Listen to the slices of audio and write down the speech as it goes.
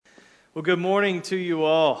Well, good morning to you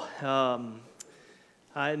all.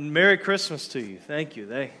 And Merry Christmas to you. Thank you.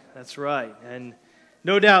 That's right. And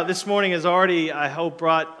no doubt this morning has already, I hope,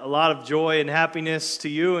 brought a lot of joy and happiness to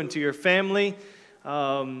you and to your family.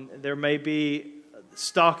 There may be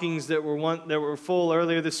stockings that were full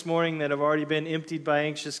earlier this morning that have already been emptied by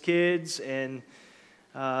anxious kids, and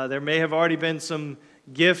there may have already been some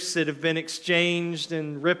gifts that have been exchanged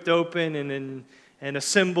and ripped open and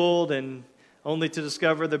assembled, and only to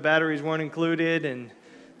discover the batteries weren't included. And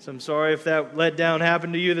so I'm sorry if that letdown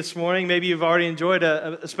happened to you this morning. Maybe you've already enjoyed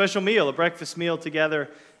a special meal, a breakfast meal together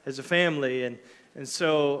as a family, and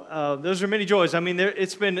so those are many joys. I mean,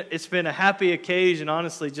 it's been a happy occasion,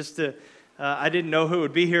 honestly. Just to I didn't know who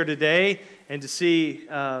would be here today, and to see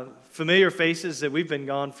familiar faces that we've been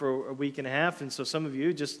gone for a week and a half, and so some of you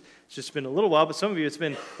it's just been a little while, but some of you it's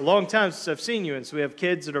been a long time since I've seen you, and so we have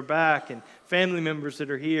kids that are back and family members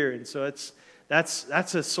that are here, and so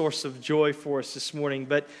that's a source of joy for us this morning.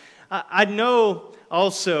 But I know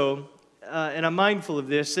also, and I'm mindful of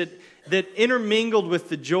this, that intermingled with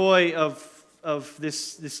the joy of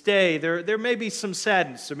this day, there may be some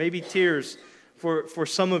sadness, there may be tears for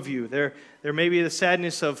some of you. There may be the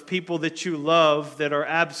sadness of people that you love that are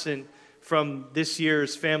absent from this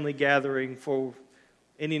year's family gathering for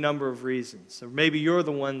any number of reasons. Or maybe you're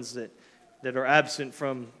the ones that are absent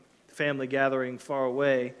from family gathering far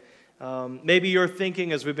away. Maybe you're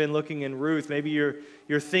thinking, as we've been looking in Ruth, maybe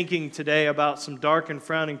you're thinking today about some dark and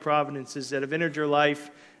frowning providences that have entered your life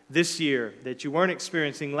this year that you weren't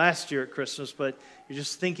experiencing last year at Christmas, but you're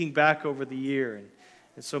just thinking back over the year.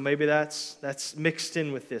 And so maybe that's mixed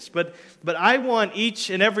in with this. But I want each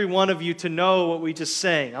and every one of you to know what we just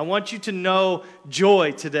sang. I want you to know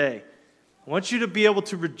joy today. I want you to be able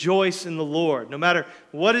to rejoice in the Lord, no matter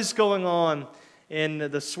what is going on in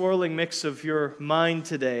the swirling mix of your mind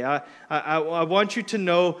today. I want you to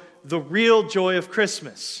know the real joy of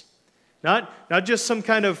Christmas. Not just some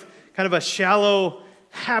kind of a shallow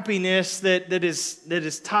happiness that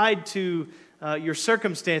is tied to your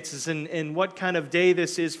circumstances and what kind of day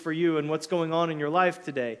this is for you and what's going on in your life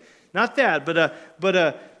today. Not that, but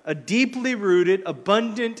a deeply rooted,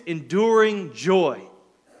 abundant, enduring joy.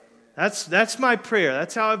 That's my prayer.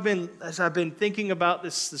 That's how I've been thinking about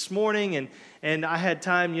this morning, and I had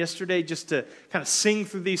time yesterday just to kind of sing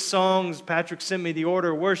through these songs. Patrick sent me the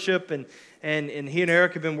order of worship, and he and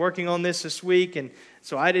Eric have been working on this week, and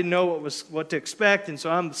so I didn't know what to expect, and so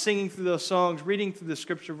I'm singing through those songs, reading through the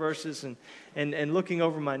scripture verses, and looking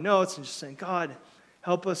over my notes and just saying, God,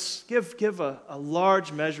 help us give a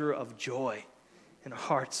large measure of joy in our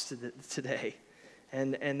hearts today,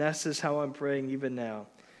 and that's just how I'm praying even now.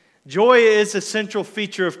 Joy is a central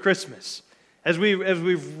feature of Christmas. As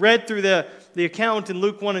we've read through the account in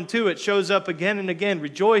Luke 1 and 2, it shows up again and again,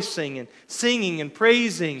 rejoicing and singing and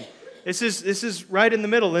praising. This is right in the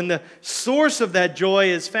middle. And the source of that joy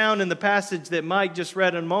is found in the passage that Mike just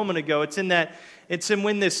read a moment ago. It's in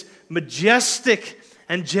when this majestic,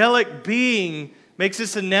 angelic being makes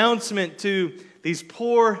this announcement to these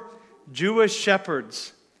poor Jewish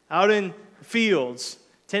shepherds out in fields,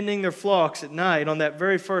 tending their flocks at night on that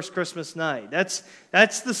very first Christmas night. That's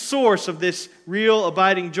the source of this real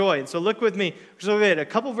abiding joy. And so look with me. So we had a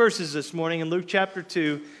couple verses this morning in Luke chapter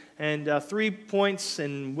 2, and 3 points,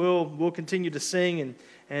 and we'll continue to sing,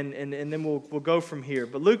 and then we'll go from here.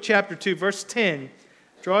 But Luke chapter 2, verse 10,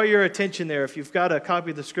 draw your attention there if you've got a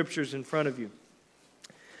copy of the scriptures in front of you.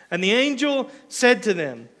 And the angel said to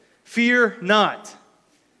them, "Fear not."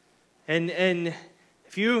 And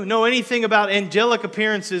if you know anything about angelic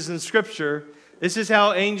appearances in Scripture, this is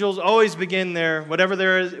how angels always begin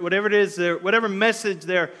whatever message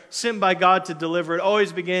they're sent by God to deliver. It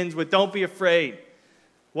always begins with, "Don't be afraid."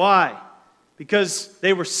 Why? Because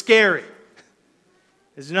they were scary.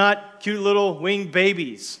 It's not cute little winged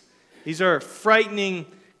babies. These are frightening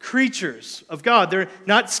creatures of God. They're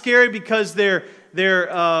not scary because they're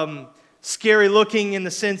scary looking in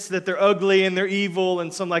the sense that they're ugly and they're evil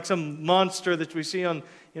and some monster that we see on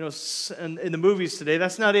in the movies today.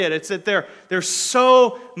 That's not it. It's that they're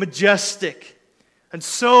so majestic and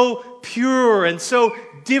so pure and so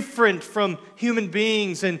different from human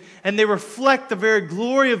beings, and they reflect the very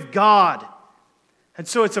glory of God. And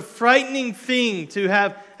so it's a frightening thing to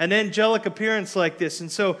have an angelic appearance like this.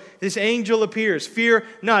 And so this angel appears, "Fear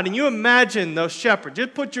not." And you imagine those shepherds.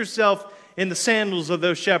 Just put yourself in the sandals of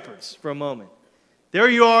those shepherds for a moment. There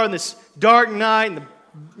you are in this dark night, and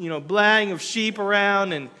the blaying of sheep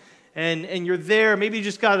around, and you're there. Maybe you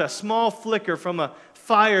just got a small flicker from a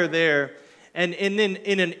fire there, and then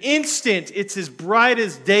in an instant, it's as bright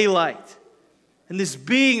as daylight. And this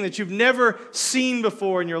being that you've never seen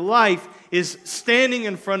before in your life is standing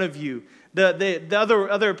in front of you. The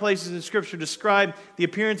other places in Scripture describe the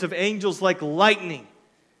appearance of angels like lightning.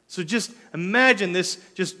 So just imagine this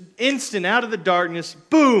just instant out of the darkness,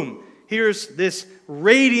 boom, here's this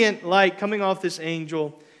radiant light coming off this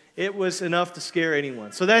angel. It was enough to scare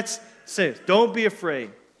anyone. So that's says, don't be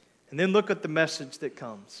afraid. And then look at the message that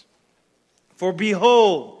comes. For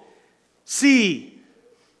behold, see,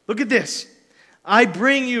 look at this. I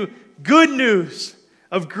bring you good news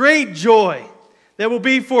of great joy that will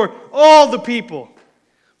be for all the people.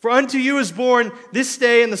 For unto you is born this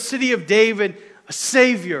day in the city of David a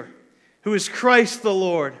Savior, who is Christ the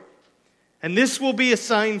Lord. And this will be a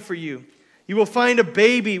sign for you. You will find a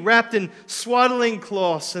baby wrapped in swaddling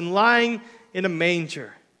cloths and lying in a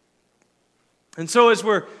manger. And so as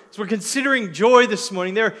we're considering joy this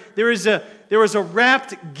morning, there is a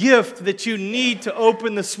wrapped gift that you need to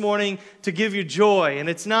open this morning to give you joy. And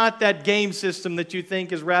it's not that game system that you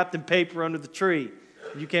think is wrapped in paper under the tree.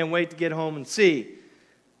 You can't wait to get home and see.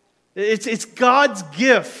 It's God's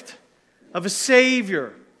gift of a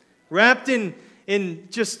Savior wrapped in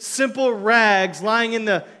just simple rags lying in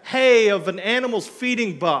the hay of an animal's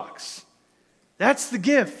feeding box. That's the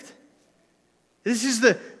gift. This is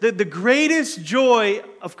the greatest joy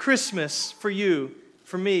of Christmas for you,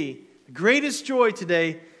 for me. The greatest joy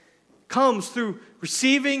today comes through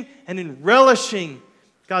receiving and in relishing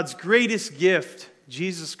God's greatest gift,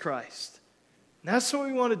 Jesus Christ. And that's what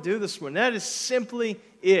we want to do this morning. That is simply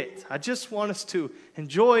it. I just want us to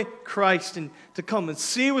enjoy Christ and to come and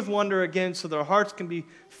see with wonder again so that our hearts can be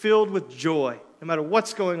filled with joy, no matter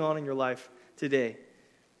what's going on in your life today.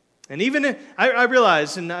 And even if, I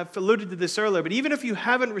realize, and I've alluded to this earlier, but even if you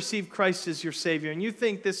haven't received Christ as your Savior and you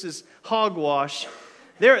think this is hogwash,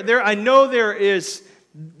 I know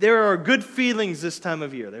there are good feelings this time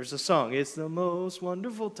of year. There's a song, it's the most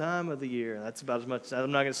wonderful time of the year. That's about as much,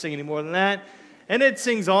 I'm not going to sing any more than that. And it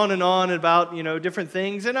sings on and on about, different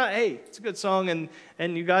things. And hey, it's a good song,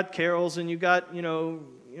 and you got carols, and you got,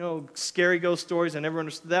 scary ghost stories. I never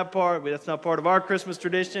understood that part, but that's not part of our Christmas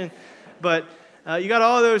tradition. But you got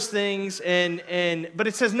all those things, but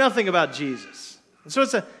it says nothing about Jesus. And so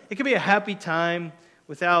it can be a happy time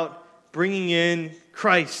without bringing in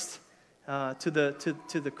Christ to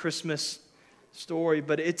the Christmas story.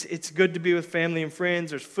 But it's good to be with family and friends.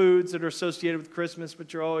 There's foods that are associated with Christmas,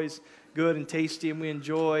 which are always good and tasty, and we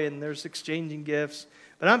enjoy. And there's exchanging gifts.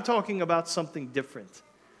 But I'm talking about something different,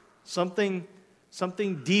 something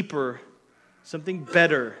deeper, something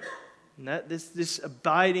better. And that this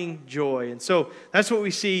abiding joy. And so that's what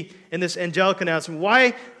we see in this angelic announcement.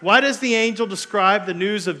 Why does the angel describe the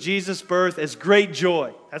news of Jesus' birth as great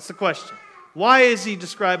joy? That's the question. Why does he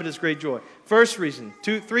describe it as great joy? First reason,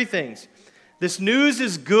 three things. This news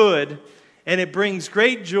is good and it brings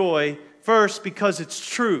great joy, first, because it's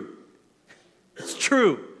true. It's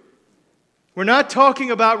true. We're not talking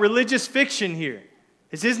about religious fiction here.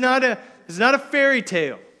 This is not a fairy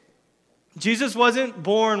tale. Jesus wasn't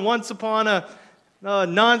born once upon a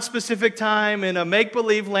non-specific time in a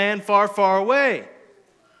make-believe land far, far away.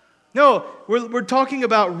 No, we're talking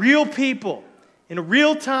about real people in a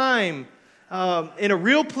real time, in a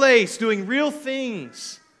real place, doing real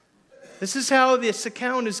things. This is how this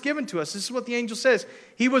account is given to us. This is what the angel says.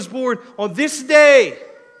 He was born on this day,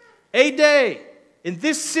 a day, in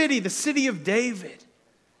this city, the city of David,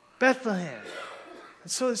 Bethlehem.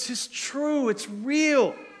 And so this is true. It's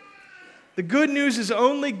real. The good news is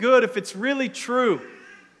only good if it's really true.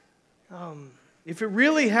 If it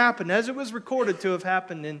really happened, as it was recorded to have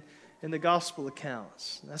happened in the gospel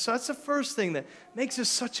accounts. So that's the first thing that makes this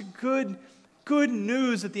such a good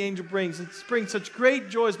news that the angel brings. It brings such great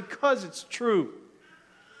joys because it's true.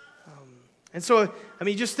 And so,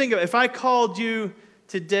 just think of it. If I called you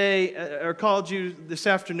today, or called you this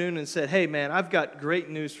afternoon and said, hey man, I've got great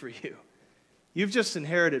news for you. You've just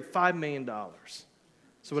inherited $5 million.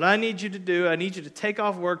 So what I need you to do, I need you to take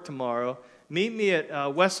off work tomorrow, meet me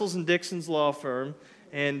at Wessels and Dixon's law firm,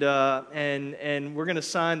 and we're going to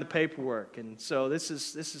sign the paperwork. And so this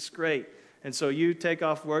is great. And so you take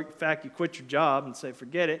off work. In fact, you quit your job and say,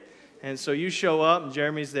 forget it. And so you show up, and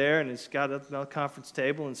Jeremy's there, and he's got a conference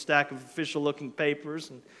table and a stack of official-looking papers,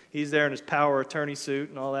 and he's there in his power attorney suit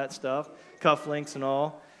and all that stuff, cufflinks and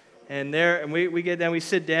all. And we get down, we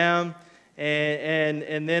sit down,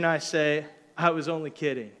 and then I say, I was only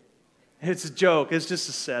kidding. It's a joke. It's just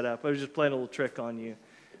a setup. I was just playing a little trick on you.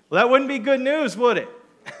 Well, that wouldn't be good news, would it?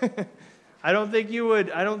 I don't think you would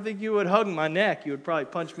hug my neck. You would probably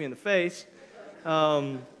punch me in the face.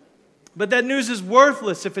 But that news is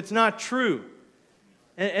worthless if it's not true.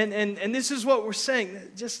 And this is what we're saying.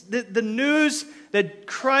 Just the news that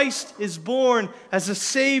Christ is born as a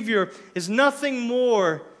Savior is nothing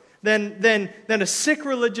more than a sick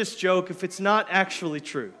religious joke if it's not actually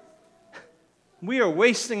true. We are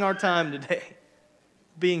wasting our time today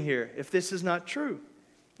being here if this is not true.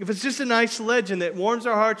 If it's just a nice legend that warms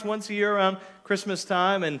our hearts once a year around Christmas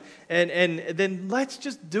time, and then let's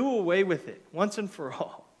just do away with it once and for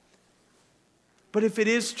all. But if it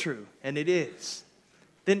is true, and it is,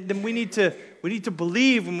 then we need to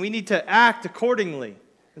believe and we need to act accordingly.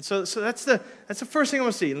 And so that's the first thing I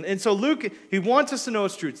want to see. And so Luke, he wants us to know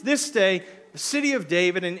it's true. It's this day, the city of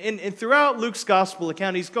David, and throughout Luke's gospel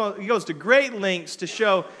account, he goes to great lengths to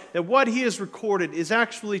show that what he has recorded is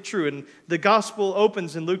actually true. And the gospel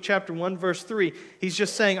opens in Luke chapter 1, verse 3. He's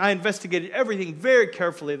just saying, I investigated everything very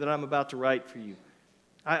carefully that I'm about to write for you.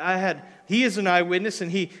 He is an eyewitness,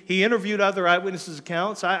 and he interviewed other eyewitnesses'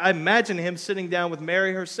 accounts. I imagine him sitting down with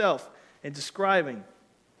Mary herself and describing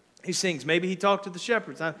these things. Maybe he talked to the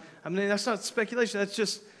shepherds. I mean, that's not speculation. That's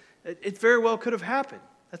just, it very well could have happened.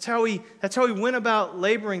 That's how he went about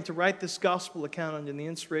laboring to write this gospel account under the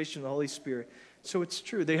inspiration of the Holy Spirit. So it's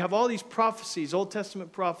true. They have all these prophecies, Old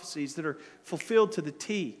Testament prophecies, that are fulfilled to the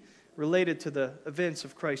T, related to the events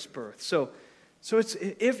of Christ's birth. So it's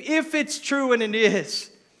if it's true, and it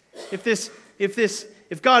is,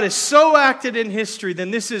 if God has so acted in history,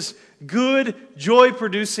 then this is good,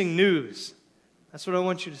 joy-producing news. That's what I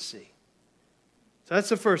want you to see. So that's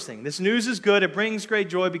the first thing. This news is good. It brings great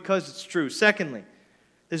joy because it's true. Secondly,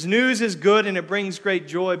 this news is good and it brings great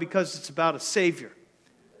joy because it's about a Savior.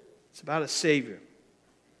 It's about a Savior.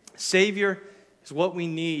 A Savior is what we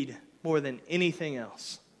need more than anything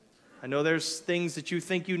else. I know there's things that you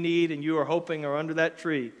think you need and you are hoping are under that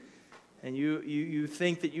tree. And you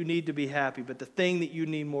think that you need to be happy. But the thing that you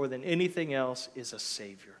need more than anything else is a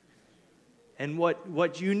Savior. And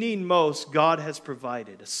what you need most, God has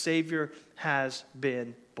provided. A Savior has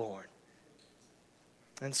been born.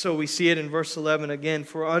 And so we see it in verse 11 again.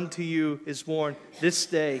 For unto you is born this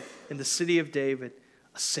day in the city of David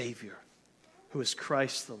a Savior, who is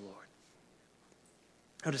Christ the Lord.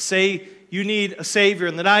 Now, to say you need a Savior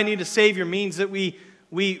and that I need a Savior means that we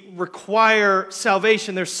require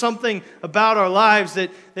salvation. There's something about our lives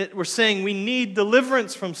that we're saying we need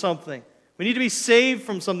deliverance from something. We need to be saved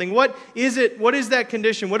from something. What is it? What is that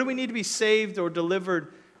condition? What do we need to be saved or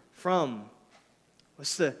delivered from?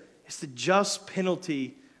 It's the just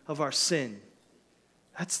penalty of our sin.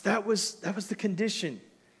 That was the condition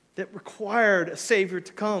that required a Savior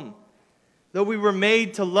to come. Though we were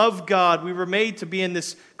made to love God, we were made to be in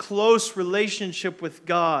this close relationship with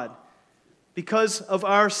God because of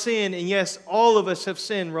our sin. And yes, all of us have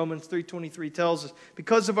sinned, Romans 3:23 tells us.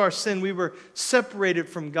 Because of our sin, we were separated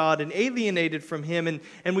from God and alienated from Him.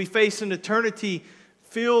 And we face an eternity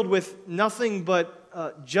filled with nothing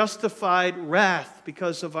but justified wrath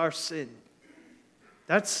because of our sin.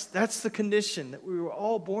 That's the condition that we were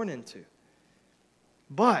all born into.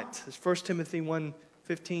 But, as 1 Timothy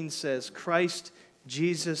 1:15 says, Christ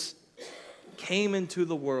Jesus came into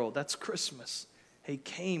the world. That's Christmas. He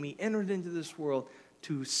came, He entered into this world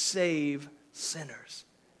to save sinners.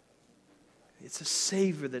 It's a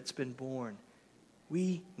Savior that's been born.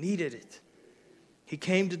 We needed it. He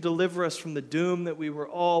came to deliver us from the doom that we were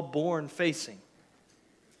all born facing.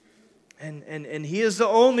 And He is the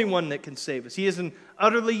only one that can save us. He is an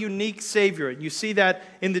utterly unique Savior. And you see that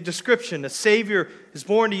in the description. A Savior is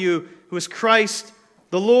born to you who is Christ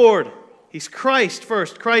the Lord. He's Christ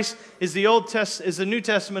first. Christ is the New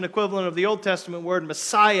Testament equivalent of the Old Testament word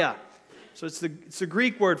Messiah. So it's the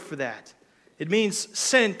Greek word for that. It means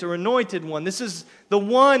sent or anointed one. This is the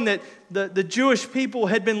one that the Jewish people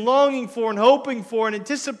had been longing for and hoping for and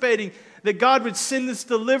anticipating, that God would send this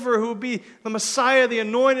deliverer who would be the Messiah, the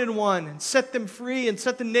anointed one, and set them free and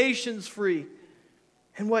set the nations free.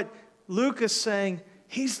 And what Luke is saying,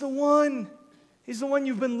 He's the one. He's the one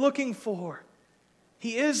you've been looking for.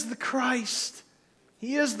 He is the Christ.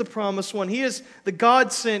 He is the promised one. He is the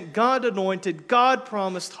God-sent, God-anointed,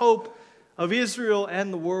 God-promised hope of Israel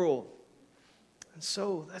and the world. And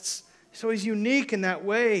so He's unique in that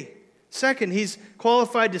way. Second, He's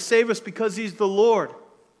qualified to save us because He's the Lord.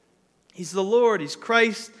 He's the Lord. He's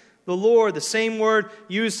Christ the Lord. The same word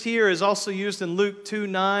used here is also used in Luke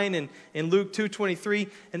 2:9 and in Luke 2:23.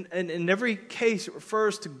 And in every case, it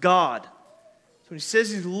refers to God. So when He says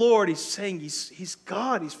He's Lord, He's saying He's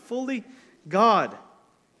God. He's fully God.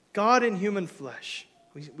 God in human flesh.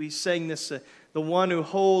 We sang this, the one who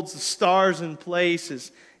holds the stars in place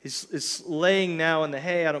is laying now in the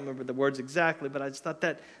hay. I don't remember the words exactly, but I just thought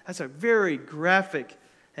that's a very graphic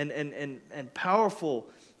and powerful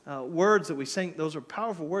words that we sang, those are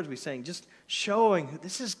powerful words we sang, just showing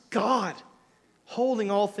this is God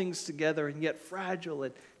holding all things together and yet fragile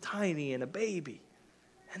and tiny and a baby.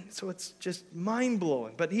 And so it's just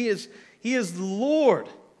mind-blowing. But He is the Lord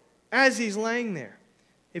as He's laying there.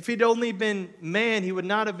 If He'd only been man, He would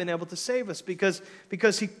not have been able to save us because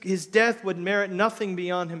His death would merit nothing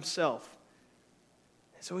beyond Himself.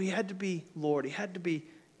 So He had to be Lord. He had to be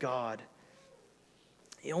God.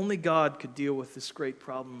 Only God could deal with this great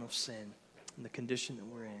problem of sin and the condition that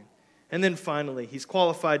we're in. And then finally, He's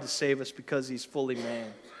qualified to save us because He's fully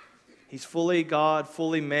man. He's fully God,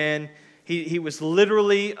 fully man. He was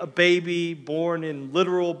literally a baby born in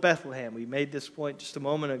literal Bethlehem. We made this point just a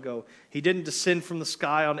moment ago. He didn't descend from the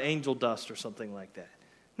sky on angel dust or something like that.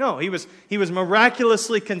 No, he was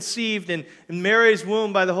miraculously conceived in Mary's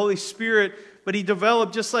womb by the Holy Spirit, but He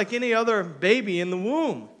developed just like any other baby in the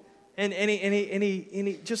womb. And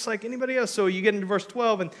he just like anybody else. So you get into verse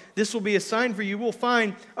 12, and this will be a sign for you. You will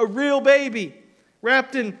find a real baby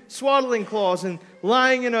wrapped in swaddling cloths and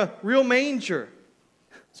lying in a real manger.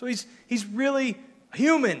 So he's really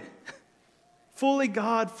human. Fully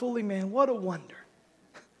God, fully man. What a wonder.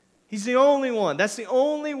 He's the only one. That's the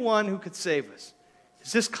only one who could save us.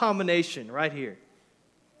 It's this combination right here.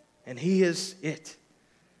 And He is it.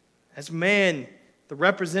 As man, the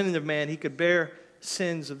representative man, He could bear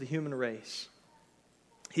sins of the human race.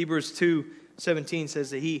 Hebrews 2:17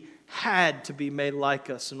 says that He had to be made like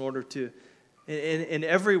us in order to, in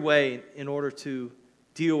every way, in order to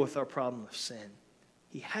deal with our problem of sin.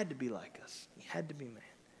 He had to be like us. He had to be man.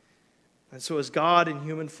 And so as God in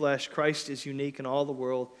human flesh, Christ is unique in all the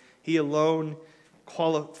world. He alone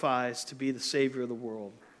qualifies to be the Savior of the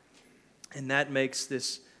world. And that makes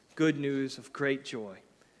this good news of great joy.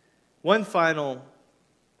 One final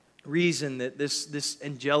reason that this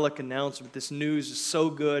angelic announcement, this news is so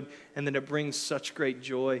good and that it brings such great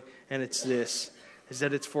joy, and it's this, is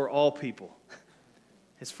that it's for all people.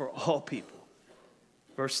 It's for all people.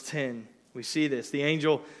 Verse 10, we see this. The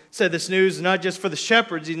angel said this news is not just for the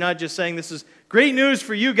shepherds. He's not just saying this is great news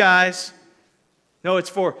for you guys. No, it's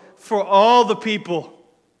for all the people.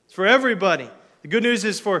 It's for everybody. The good news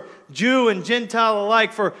is for Jew and Gentile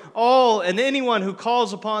alike, for all and anyone who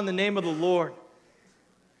calls upon the name of the Lord.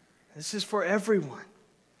 This is for everyone.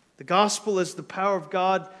 The gospel is the power of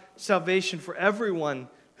God, salvation for everyone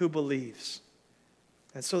who believes.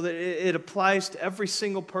 And so that it applies to every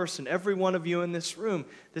single person, every one of you in this room.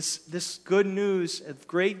 This good news of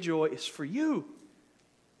great joy is for you.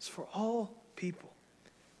 It's for all people.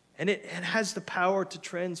 And it has the power to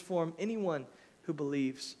transform anyone who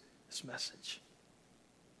believes this message.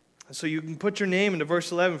 And so you can put your name into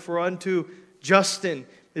verse 11. For unto Justin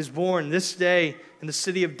is born this day in the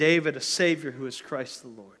city of David a Savior who is Christ the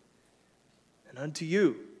Lord. And unto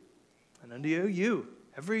you,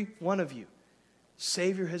 every one of you,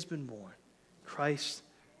 Savior has been born, Christ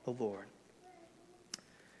the Lord.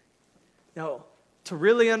 Now, to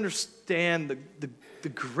really understand the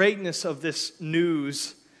greatness of this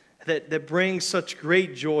news that brings such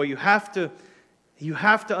great joy, you have to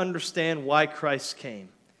understand why Christ came.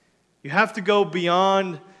 You have to go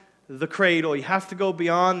beyond the cradle. You have to go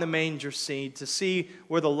beyond the manger scene to see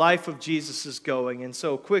where the life of Jesus is going. And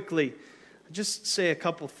so quickly, just say a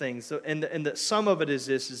couple things. And the sum of it is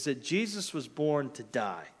this, is that Jesus was born to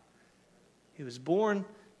die. He was born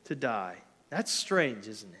to die. That's strange,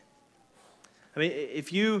 isn't it? I mean,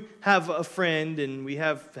 if you have a friend, and we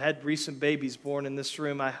have had recent babies born in this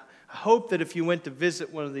room, I hope that if you went to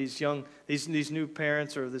visit one of these new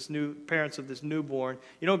parents or parents of this newborn,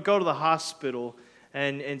 you don't go to the hospital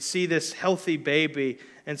and see this healthy baby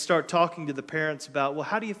and start talking to the parents about, well,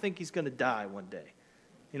 how do you think he's going to die one day?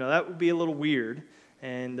 You know, that would be a little weird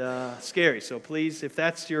and scary. So please, if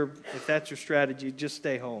that's your strategy, just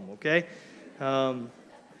stay home, okay?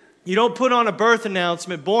 You don't put on a birth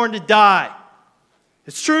announcement, born to die.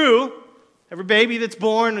 It's true. Every baby that's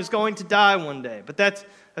born is going to die one day. But that's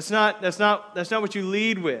not what you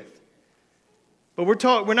lead with. But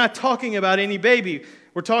we're not talking about any baby.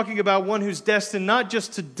 We're talking about one who's destined not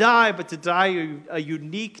just to die, but to die a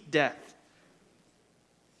unique death.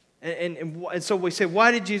 And so we say,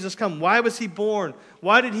 why did Jesus come? Why was He born?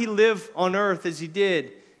 Why did He live on earth as He did?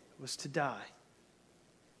 It was to die.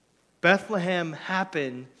 Bethlehem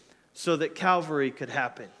happened so that Calvary could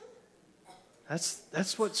happen.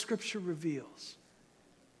 That's what Scripture reveals.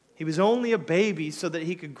 He was only a baby so that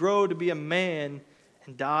He could grow to be a man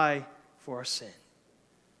and die for our sin.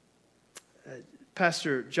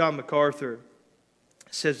 Pastor John MacArthur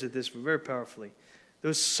says it this very powerfully.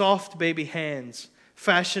 Those soft baby hands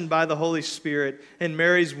fashioned by the Holy Spirit in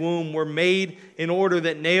Mary's womb were made in order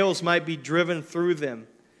that nails might be driven through them.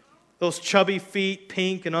 Those chubby feet,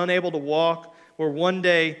 pink and unable to walk, were one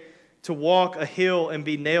day to walk a hill and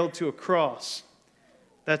be nailed to a cross.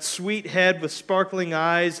 That sweet head with sparkling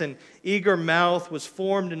eyes and eager mouth was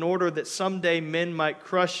formed in order that someday men might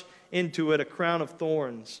crush into it a crown of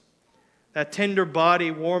thorns. That tender body,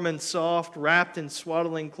 warm and soft, wrapped in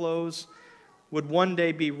swaddling clothes, would one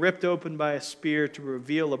day be ripped open by a spear to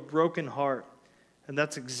reveal a broken heart. And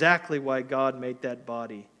that's exactly why God made that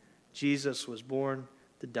body. Jesus was born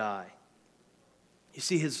to die. You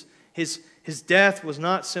see, his death was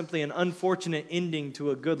not simply an unfortunate ending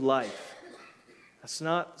to a good life. That's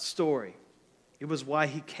not the story. It was why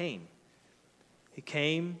he came. He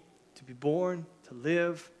came to be born, to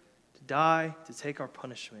live, to die, to take our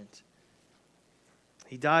punishment.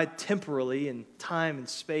 He died temporally in time and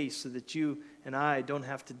space so that you and I don't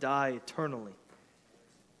have to die eternally.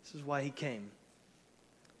 This is why he came.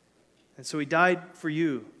 And so he died for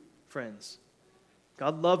you, friends.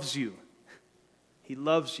 God loves you. He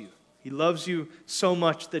loves you. He loves you so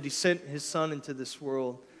much that he sent his Son into this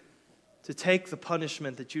world to take the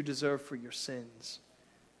punishment that you deserve for your sins.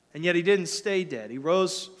 And yet he didn't stay dead. He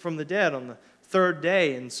rose from the dead on the third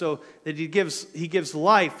day, and so that he gives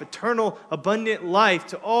life, eternal, abundant life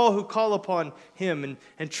to all who call upon him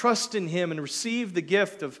and trust in him and receive the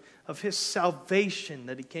gift of his salvation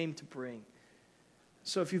that he came to bring.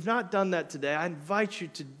 So if you've not done that today, I invite you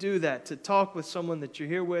to do that, to talk with someone that you're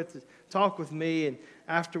here with, to talk with me and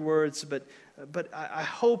afterwards. But I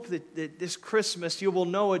hope that this Christmas you will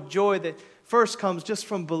know a joy that first comes just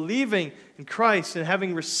from believing in Christ and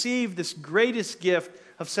having received this greatest gift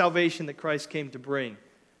of salvation that Christ came to bring.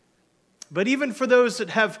 But even for those that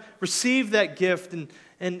have received that gift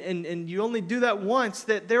and you only do that once,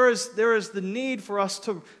 that there is the need for us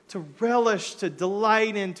to relish, to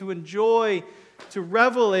delight in, to enjoy, to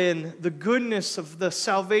revel in the goodness of the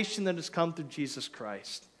salvation that has come through Jesus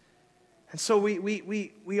Christ. And so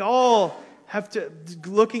we all have to,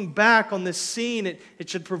 looking back on this scene, it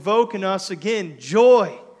should provoke in us again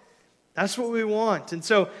joy. That's what we want. And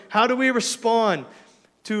so how do we respond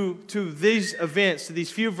to these events, to these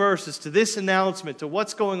few verses, to this announcement, to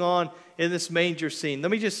what's going on in this manger scene? Let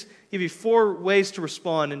me just give you 4 ways to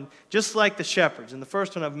respond. And just like the shepherds, and the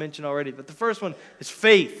first one I've mentioned already, but the first one is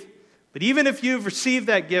faith. But even if you've received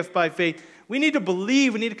that gift by faith, we need to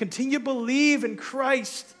believe. We need to continue to believe in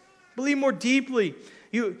Christ. Believe more deeply.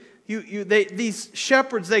 These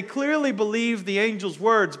shepherds, they clearly believe the angel's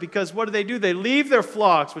words, because what do? They leave their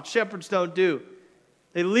flocks, which shepherds don't do.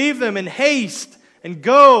 They leave them in haste and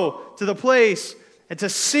go to the place and to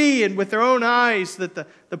see and with their own eyes that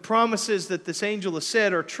the promises that this angel has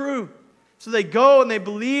said are true. So they go and they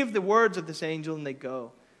believe the words of this angel and they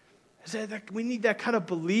go. We need that kind of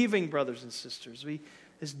believing, brothers and sisters.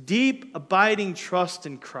 This deep, abiding trust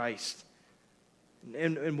in Christ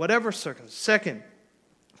in whatever circumstance. Second,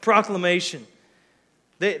 proclamation.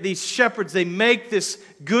 These shepherds, they make this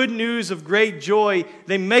good news of great joy,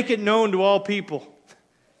 they make it known to all people.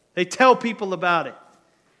 They tell people about it.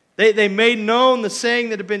 They made known the saying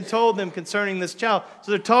that had been told them concerning this child.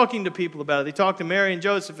 So they're talking to people about it. They talk to Mary and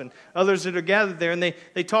Joseph and others that are gathered there, and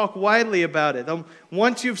they talk widely about it.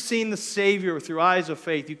 Once you've seen the Savior through eyes of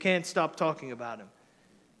faith, you can't stop talking about him.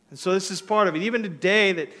 And so this is part of it. Even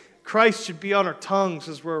today, that Christ should be on our tongues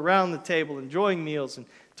as we're around the table enjoying meals and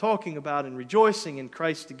talking about and rejoicing in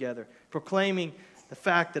Christ together, proclaiming the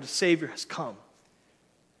fact that a Savior has come.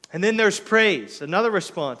 And then there's praise, another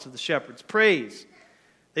response of the shepherds, praise.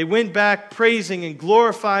 They went back praising and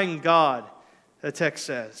glorifying God, the text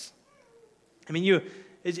says. I mean,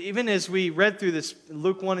 even as we read through this,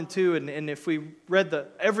 Luke 1 and 2, and if we read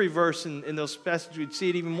every verse in those passages, we'd see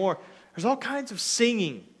it even more. There's all kinds of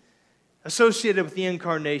singing associated with the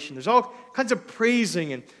incarnation. There's all kinds of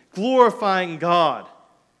praising and glorifying God.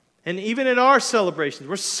 And even in our celebrations,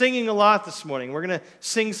 we're singing a lot this morning. We're going to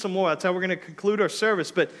sing some more. That's how we're going to conclude our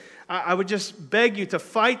service. But I would just beg you to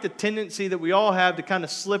fight the tendency that we all have to kind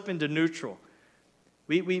of slip into neutral.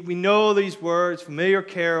 We know these words, familiar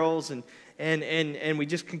carols, and we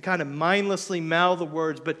just can kind of mindlessly mouth the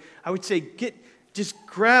words. But I would say just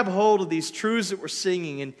grab hold of these truths that we're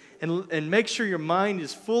singing and make sure your mind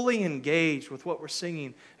is fully engaged with what we're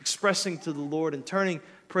singing, expressing to the Lord and turning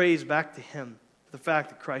praise back to Him. The fact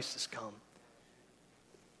that Christ has come.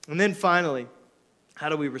 And then finally, how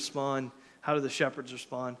do we respond? How do the shepherds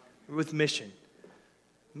respond? With mission.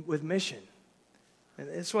 With mission. And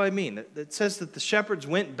that's what I mean. It says that the shepherds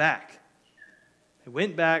went back. They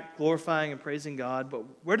went back glorifying and praising God, but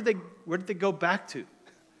where did they go back to?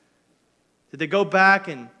 Did they go back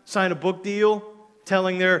and sign a book deal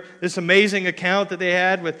telling this amazing account that they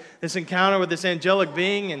had with this encounter with this angelic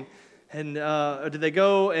being And or did they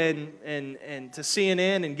go and to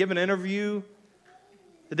CNN and give an interview?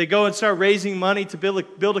 Did they go and start raising money to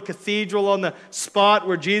build a cathedral on the spot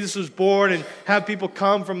where Jesus was born and have people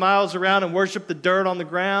come from miles around and worship the dirt on the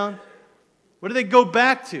ground? What did they go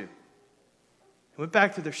back to? They went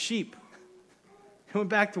back to their sheep. They went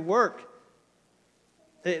back to work.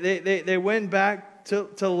 They went back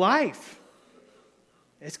to life.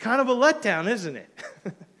 It's kind of a letdown, isn't it?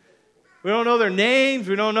 We don't know their names.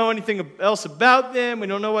 We don't know anything else about them. We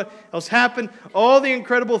don't know what else happened. All the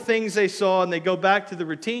incredible things they saw, and they go back to the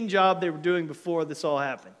routine job they were doing before this all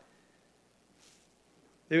happened.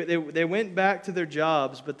 They went back to their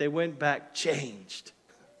jobs, but they went back changed.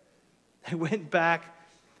 They went back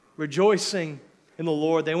rejoicing in the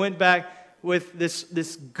Lord. They went back with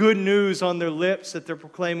this good news on their lips that they're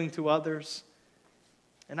proclaiming to others.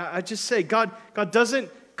 And I just say, God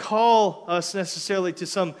doesn't call us necessarily to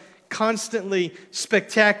some constantly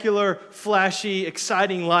spectacular, flashy,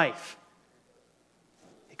 exciting life.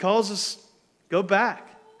 He calls us, go back.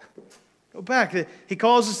 Go back. He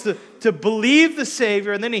calls us to believe the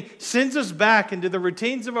Savior, and then He sends us back into the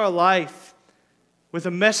routines of our life with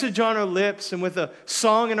a message on our lips and with a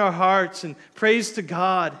song in our hearts and praise to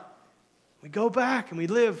God. We go back and we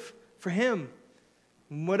live for Him,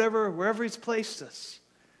 wherever He's placed us.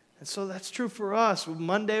 And so that's true for us.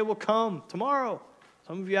 Monday will come tomorrow.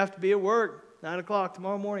 Some of you have to be at work 9 o'clock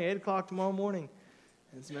tomorrow morning, 8 o'clock tomorrow morning.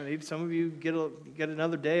 And maybe some of you get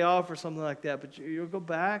another day off or something like that, but you'll go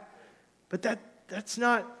back. But that's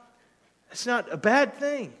not a bad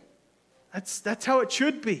thing. That's how it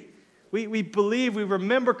should be. We believe, we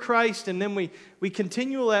remember Christ, and then we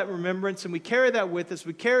continue that remembrance, and we carry that with us.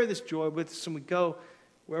 We carry this joy with us, and we go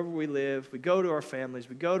wherever we live. We go to our families.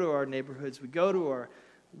 We go to our neighborhoods. We go to our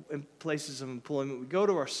places of employment. We go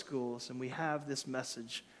to our schools, and we have this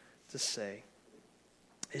message to say.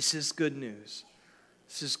 This is good news.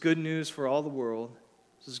 This is good news for all the world.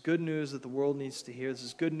 This is good news that the world needs to hear. This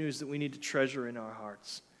is good news that we need to treasure in our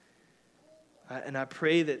hearts. And I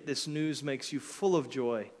pray that this news makes you full of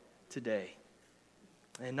joy today.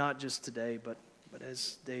 And not just today, but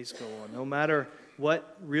as days go on. No matter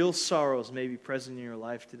what real sorrows may be present in your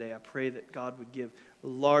life today, I pray that God would give a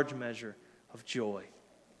large measure of joy.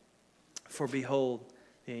 For behold,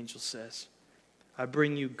 the angel says, I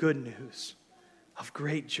bring you good news of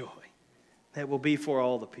great joy that will be for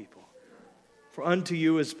all the people. For unto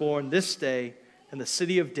you is born this day in the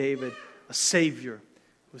city of David a Savior,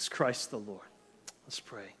 who is Christ the Lord. Let's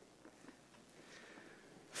pray.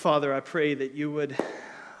 Father, I pray that you would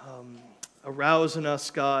arouse in us,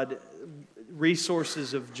 God,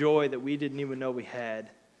 resources of joy that we didn't even know we had.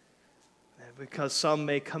 Because some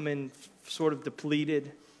may come in sort of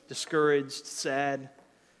depleted, discouraged, sad.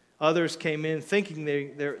 Others came in thinking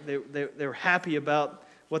they're happy about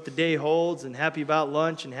what the day holds and happy about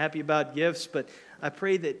lunch and happy about gifts. But I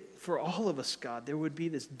pray that for all of us, God, there would be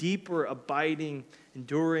this deeper, abiding,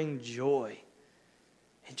 enduring joy.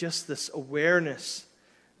 And just this awareness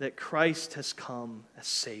that Christ has come as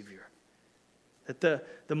Savior. That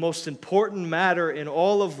the most important matter in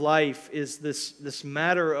all of life is this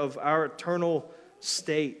matter of our eternal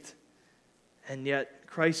state. And yet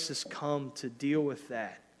Christ has come to deal with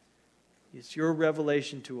that. It's your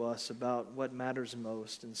revelation to us about what matters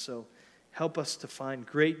most. And so help us to find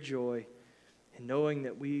great joy in knowing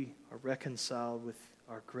that we are reconciled with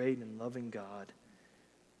our great and loving God.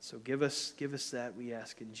 So give us that, we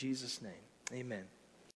ask in Jesus' name. Amen.